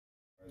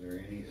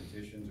any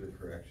additions or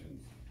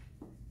corrections?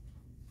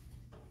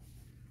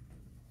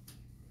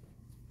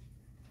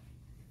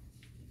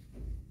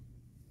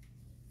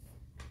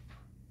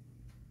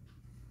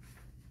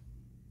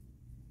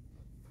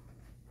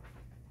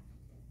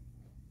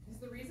 Is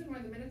the reason why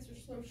the minutes are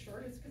so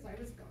short is because I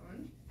was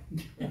gone?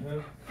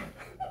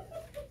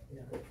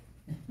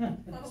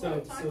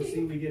 So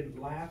see, we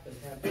didn't laugh and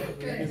have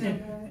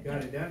fun.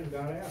 Got it done and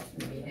got out.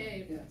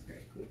 Behave, that's great.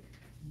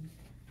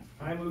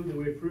 I move that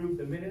we approve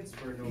the minutes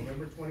for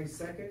November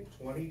 22nd,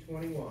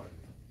 2021.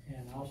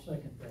 And I'll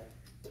second that.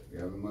 We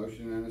have a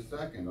motion and a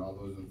second. All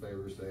those in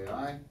favor say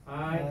aye.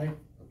 Aye.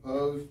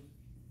 Opposed?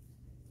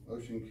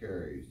 Motion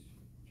carries.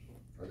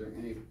 Are there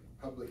any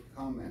public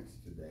comments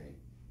today?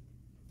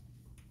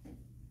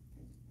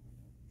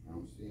 I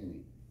don't see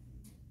any.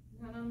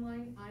 Not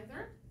online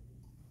either.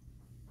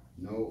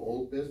 No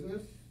old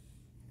business?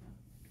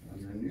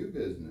 Under new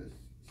business,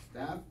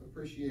 staff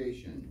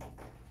appreciation.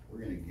 We're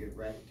gonna get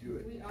right to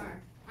it. We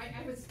are.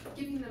 I was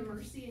giving them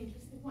mercy in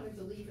case they wanted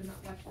to leave and not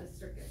watch this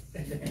circus.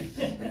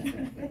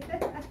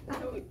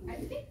 So I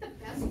think the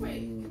best way,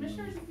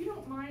 commissioners, if you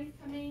don't mind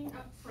coming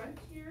up front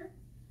here,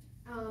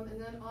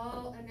 and then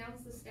I'll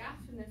announce the staff,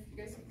 and if you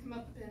guys can come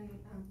up and,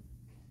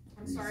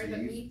 I'm sorry,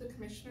 but meet the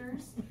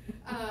commissioners,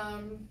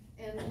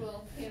 and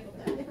we'll handle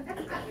that.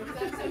 If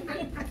that's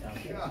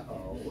okay.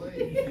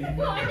 Golly.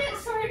 Well, I meant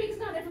sorry because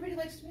not everybody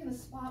likes to be in the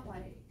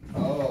spotlight.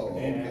 Oh,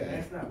 okay. Yeah,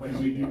 that's not what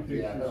we do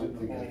pictures Yeah, I don't in the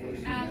think that's what hallway.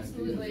 she meant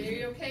Absolutely. to. Are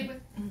you okay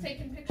with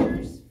taking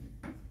pictures?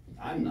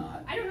 I'm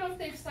not. I don't know if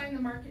they've signed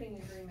the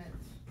marketing agreement.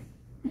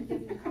 I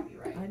give you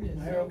copyright.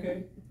 They're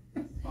okay.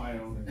 I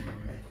own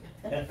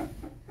it.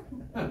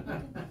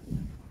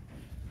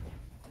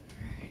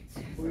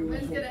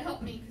 Someone's gonna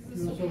help me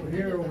because this will be over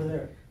here or over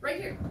there? right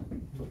here,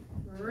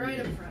 right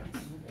up front,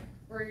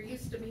 where you're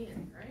used to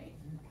being, right?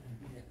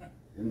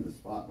 In the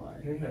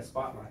spotlight. In the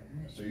spotlight.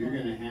 So you're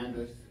gonna hand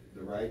us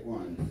the right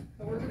ones.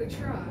 But we're gonna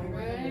try,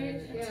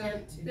 right? Yeah.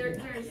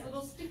 There's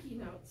little sticky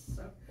notes.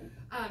 So,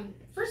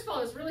 first of all,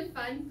 it was really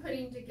fun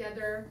putting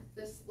together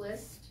this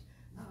list.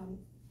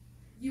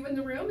 You in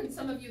the room and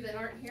some of you that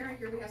aren't here, I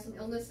hear we have some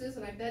illnesses,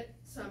 and I bet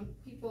some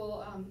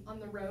people on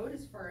the road,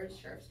 as far as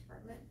Sheriff's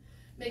Department,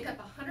 make up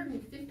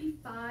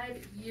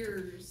 155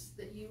 years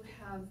that you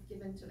have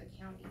given to the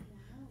county.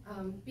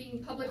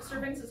 Being public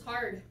servants is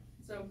hard,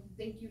 so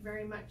thank you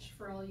very much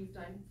for all you've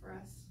done for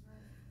us.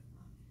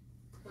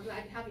 We're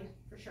glad to have you,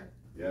 for sure.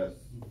 Yes,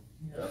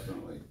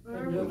 definitely.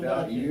 Alright.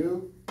 Without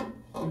you,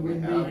 we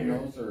have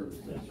no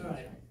services. That's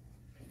right.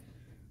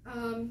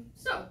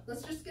 So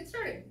let's just get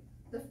started.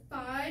 The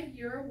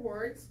 5-year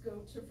awards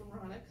go to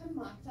Veronica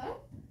Mata.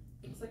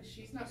 Looks like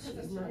she's not with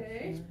us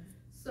today.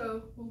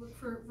 So we'll look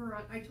for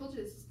Veronica. I told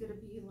you this is gonna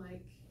be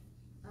like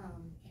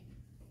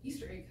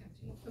Easter egg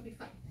hunting. It'll be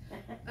fun.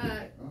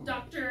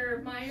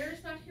 Dr.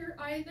 Meyer's not here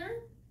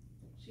either.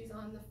 She's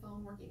on the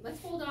phone working. Let's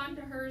hold on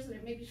to hers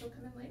and maybe she'll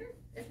come in later.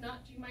 If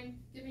not, do you mind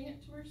giving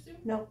it to her soon?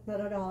 No, not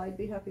at all. I'd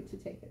be happy to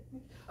take it.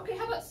 Okay,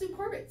 how about Sue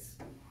Corbett's?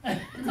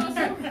 It's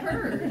also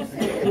hers.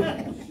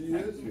 She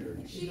is here.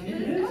 She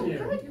is. Oh,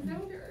 good, you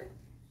found her.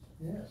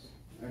 Yes.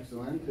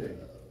 Excellent.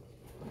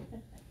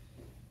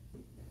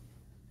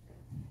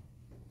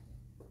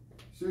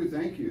 Sue,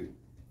 thank you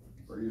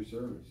for your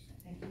service.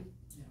 Thank you.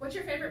 What's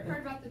your favorite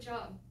part about the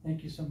job?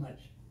 Thank you so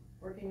much.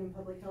 Working in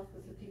public health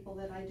with the people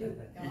that I do.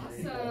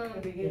 Awesome.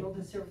 And being able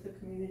to serve the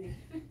community.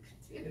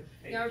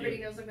 Now everybody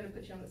knows I'm going to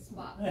put you on the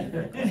spot.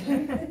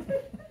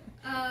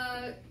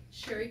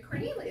 Sherry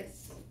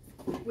Cornelius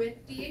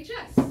with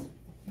DHS.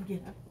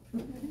 Yeah.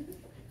 Excellent.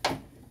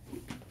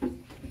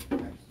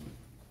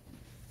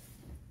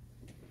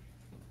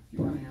 Do you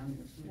want to hand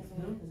this?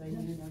 Because I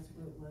knew that's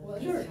what it was. Well,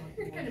 sure.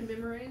 You're kind of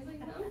memorizing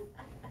them.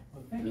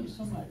 Well, thank you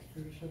so much for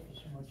your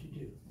service and what you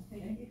do.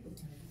 Thank you.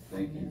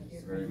 Thank you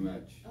very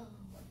much. Oh,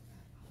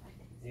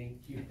 Thank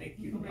you. I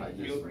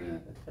just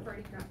met I've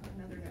already got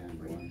another note and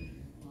for you.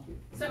 one.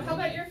 So how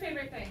about your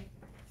favorite thing?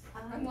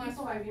 In the last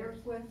People 5 I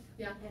years. work with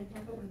Yeah. and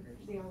coworkers,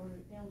 the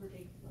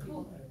elderly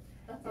Cool. people.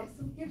 That's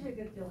awesome. Gives you a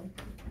good feeling.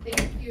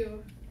 Thank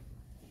you.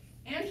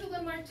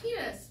 Angela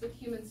Martinez with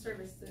Human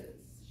Services.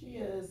 She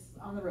is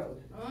on the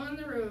road. On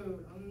the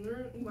road. On the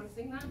road. You want to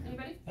sing that?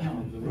 Anybody?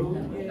 On the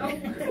road. Oh,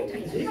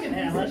 great. You can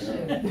have us.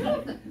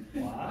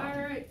 Wow.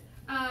 All right.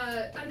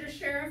 Under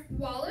Sheriff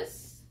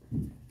Wallace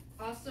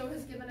also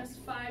has given us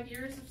 5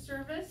 years of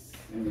service.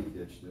 And he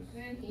ditched us.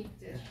 And he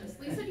ditched us.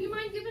 Lisa, do you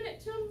mind giving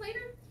it to him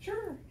later?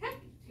 Sure.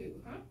 Happy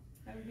to, huh?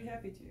 I would be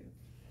happy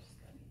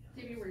to.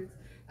 Give you words.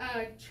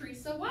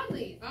 Teresa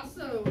Wadley,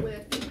 also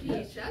with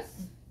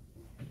DHS.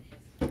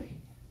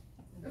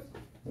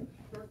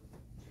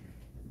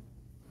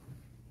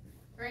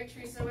 All right,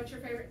 Teresa, what's your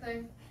favorite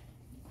thing?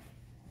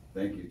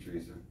 Thank you,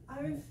 Teresa.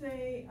 I would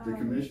say. The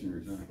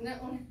commissioners, huh?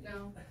 No,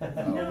 no.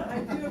 No, I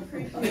do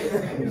appreciate the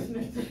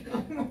commissioners.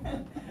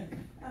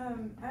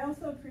 I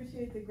also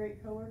appreciate the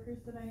great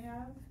coworkers that I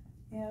have,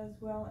 as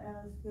well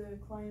as the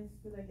clients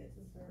that I get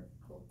to serve.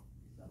 Cool.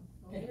 So.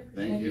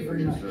 Thank you for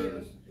very your much.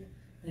 service.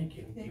 Thank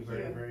you. Thank you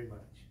very, very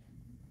much.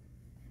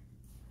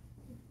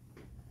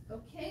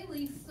 Okay,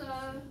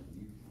 Lisa.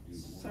 You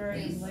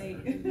Sorry I'm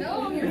late.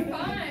 No, you're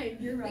fine.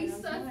 You're right, I'm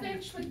Lisa fine.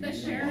 Fitch with the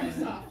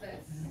sheriff's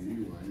office. You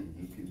do one and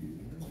he can do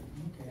the other.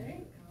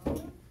 Okay. There you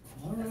go.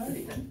 All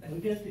right, we'll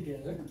get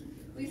together.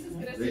 Lisa's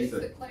gonna say Lisa.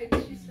 the client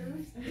she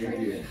serves. Thank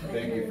you,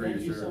 thank you for your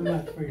Thank you so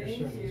service. much for your Thank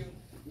service. you.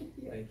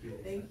 Thank you.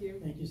 Thank you.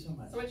 Thank you so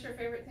much. So what's your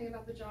favorite thing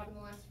about the job in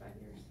the last 5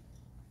 years?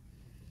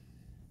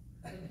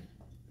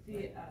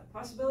 The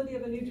possibility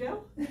of a new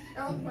jail?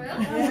 Oh, well.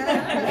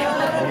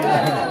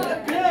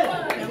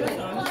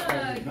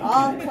 Good.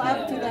 I'll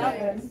clap to that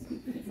one.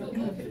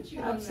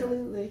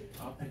 Absolutely.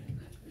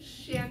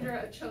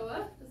 Chandra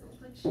Ochoa, doesn't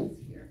look like she's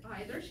here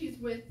either. She's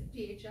with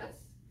DHS.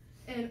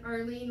 And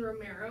Arlene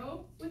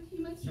Romero with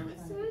Human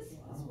Services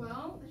as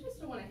well. They just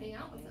don't want to hang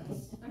out with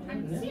us.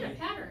 I'm seeing a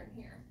pattern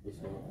here.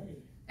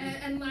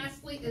 And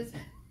lastly is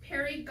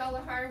Perry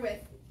Gullahar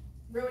with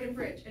Road and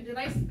Bridge. And did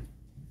I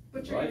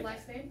butcher your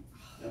last name?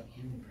 Yep.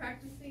 I'm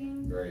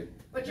practicing. Great.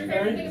 What's your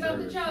favorite thing about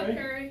the job, Right.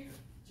 Perry?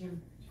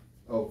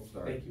 Oh,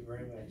 sorry. Thank you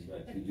very much.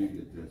 Did you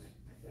get this?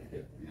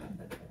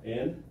 Yeah.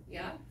 And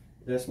Yeah.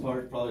 best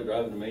part, probably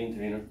driving the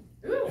maintainer.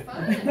 Ooh,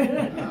 fun.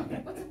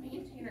 What's a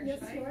maintainer? Yes,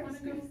 Should I you are. want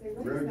to go?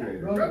 Road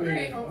grader. Road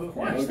grade. Oh, of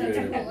course. That's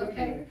Road cool.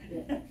 Okay.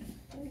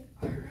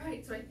 All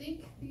right. So I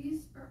think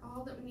these are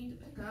all that we need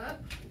to pick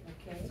up.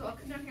 Okay. So I'll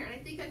come down here, and I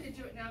think I could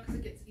do it now because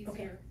it gets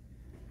easier.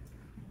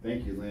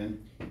 Thank you, Lynn.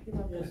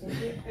 This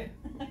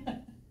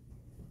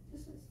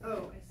is,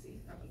 oh, I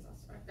see. That one's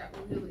also, I got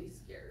really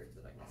scared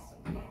that I missed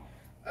something.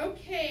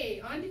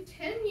 Okay, on to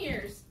 10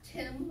 years.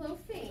 Tim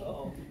Lofane.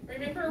 Oh.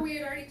 Remember, we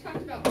had already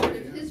talked about part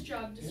of his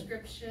job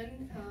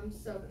description.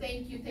 So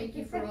thank you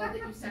for all that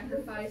you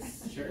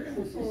sacrifice. Sure.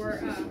 For,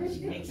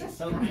 Makes it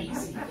so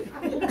easy.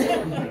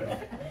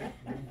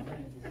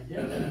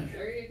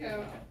 there you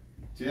go.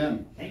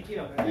 Tim, Thank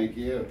you. thank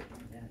you.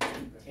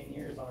 10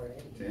 years already.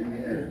 10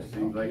 years,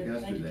 seems like Thank you,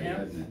 yesterday, Tim.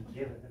 doesn't it?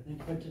 Give it. Thank you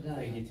for today.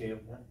 Thank you, Tim.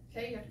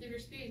 Okay, you have to give your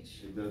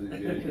speech. It doesn't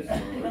get any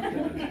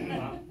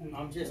slower.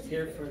 I'm just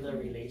here for the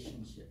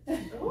relationship.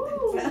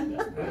 Ooh, fun.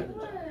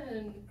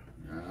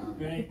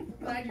 Great.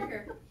 Glad you're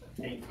here.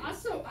 Thank you.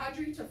 Also,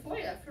 Audrey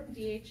Tafoya from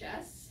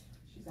DHS.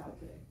 She's out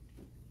today.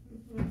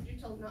 You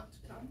told not to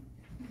come.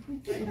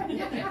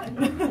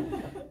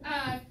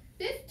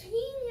 15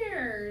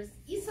 years,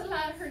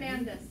 Isela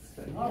Hernandez.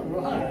 All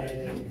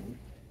right.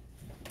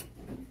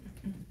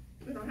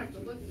 We don't have to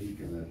look. You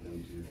can let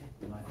them do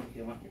I think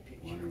they want your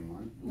picture. one and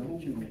one. No,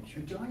 you make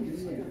sure. John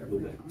gets it every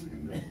time.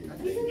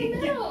 He's in the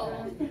middle.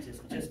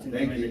 Just Thank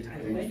enjoy you. the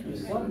time. Thank you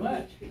so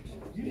much.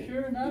 You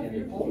sure enough,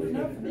 you're old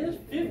enough for this.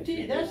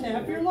 50, that's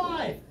half your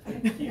life.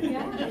 What's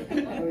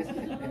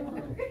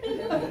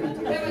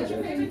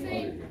your favorite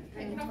thing? I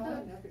have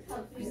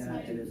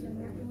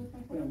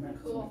the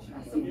cool.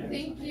 Awesome.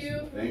 Thank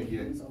you. Thank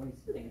you.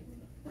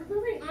 We're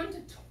moving on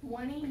to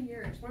 20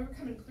 years. We're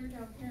coming clear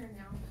down here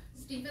now.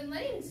 Stephen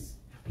Lane's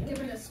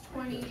given us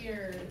 20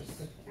 years.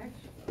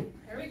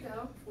 There we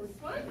go. This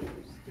one.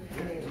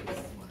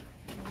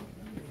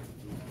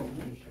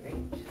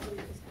 Thank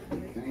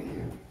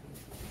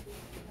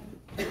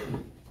you.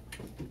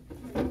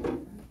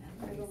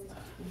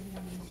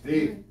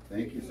 Steve,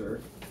 thank you,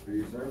 sir, for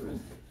your service.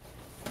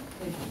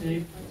 Thank you,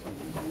 Steve.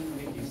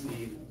 Thank you,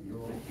 Steve.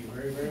 Thank you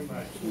very, very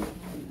much.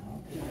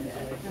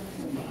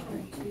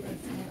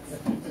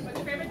 What's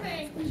your favorite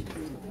thing?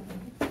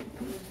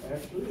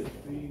 Actually, it's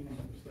being,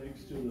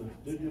 thanks to the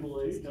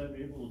digital age, I'm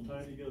able to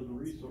tie together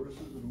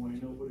resources in a way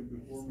nobody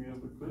before me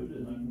ever could,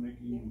 and I'm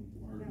making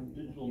our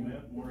digital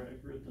map more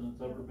accurate than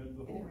it's ever been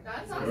before.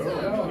 That's awesome.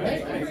 Well,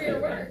 thank you for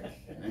your work.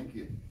 Thank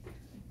you.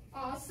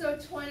 Also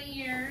 20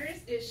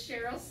 years is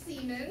Cheryl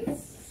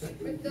Siemens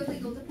with the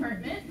legal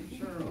department.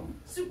 Cheryl.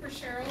 Super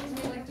Cheryl, as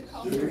we like to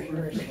call her.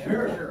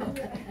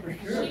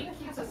 Cheryl. She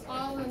keeps us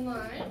all in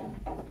line.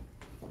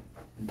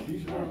 And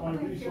she's one of my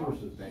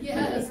resources. Thank you.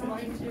 Yes,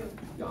 mine too.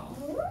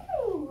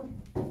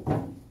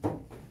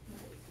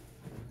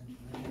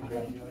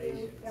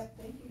 Congratulations. Yep,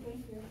 thank you.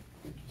 Thank you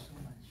so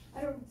much. I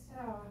don't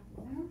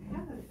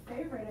have a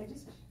favorite. I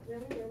just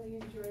really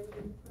enjoy the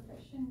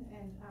profession,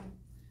 and I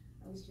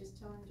was just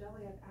telling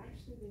Jelly, I've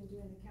actually been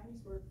doing the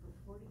county's work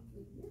for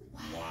 43 years.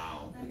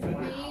 Wow. That's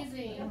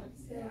amazing.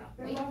 Been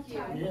a long Thank you.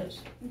 time. Yes.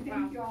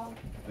 Thank you all.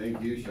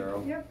 Thank you,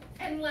 Cheryl.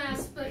 And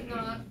last but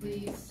not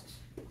least,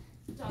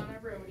 Donna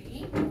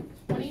Rhodey,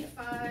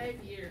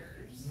 25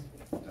 years.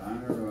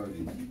 Donna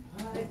Rhodey.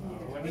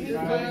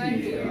 25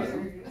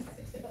 years.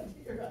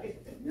 You're right.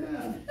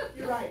 Yeah.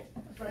 You're right.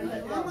 Write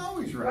that I'm down.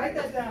 always Write right.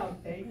 that down.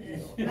 Thank you.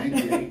 Thank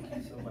you. Thank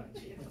you so much.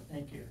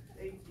 Thank you.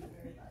 Thank you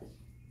very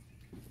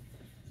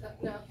much.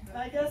 No.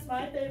 I guess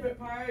my favorite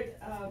part,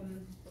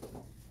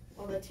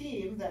 well, the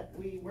team that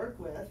we work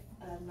with,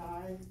 and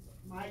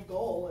my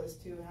goal is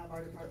to have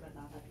our department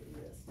not have to do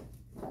this.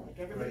 Like,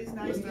 everybody's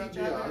nice Wouldn't to that each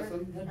be other,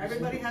 awesome?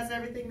 everybody has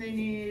everything they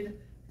need,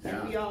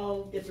 and we Yeah.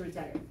 all get to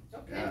retire.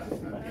 Okay. Yeah. I'm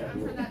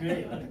for that.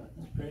 Great.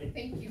 That's great.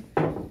 Thank you.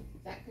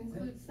 That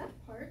concludes that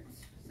part.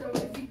 So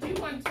if you do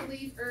want to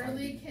leave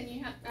early, can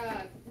you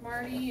have,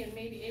 Marty and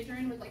maybe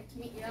Adrian would like to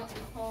meet you out in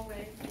the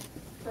hallway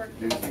for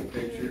Do some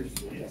pictures.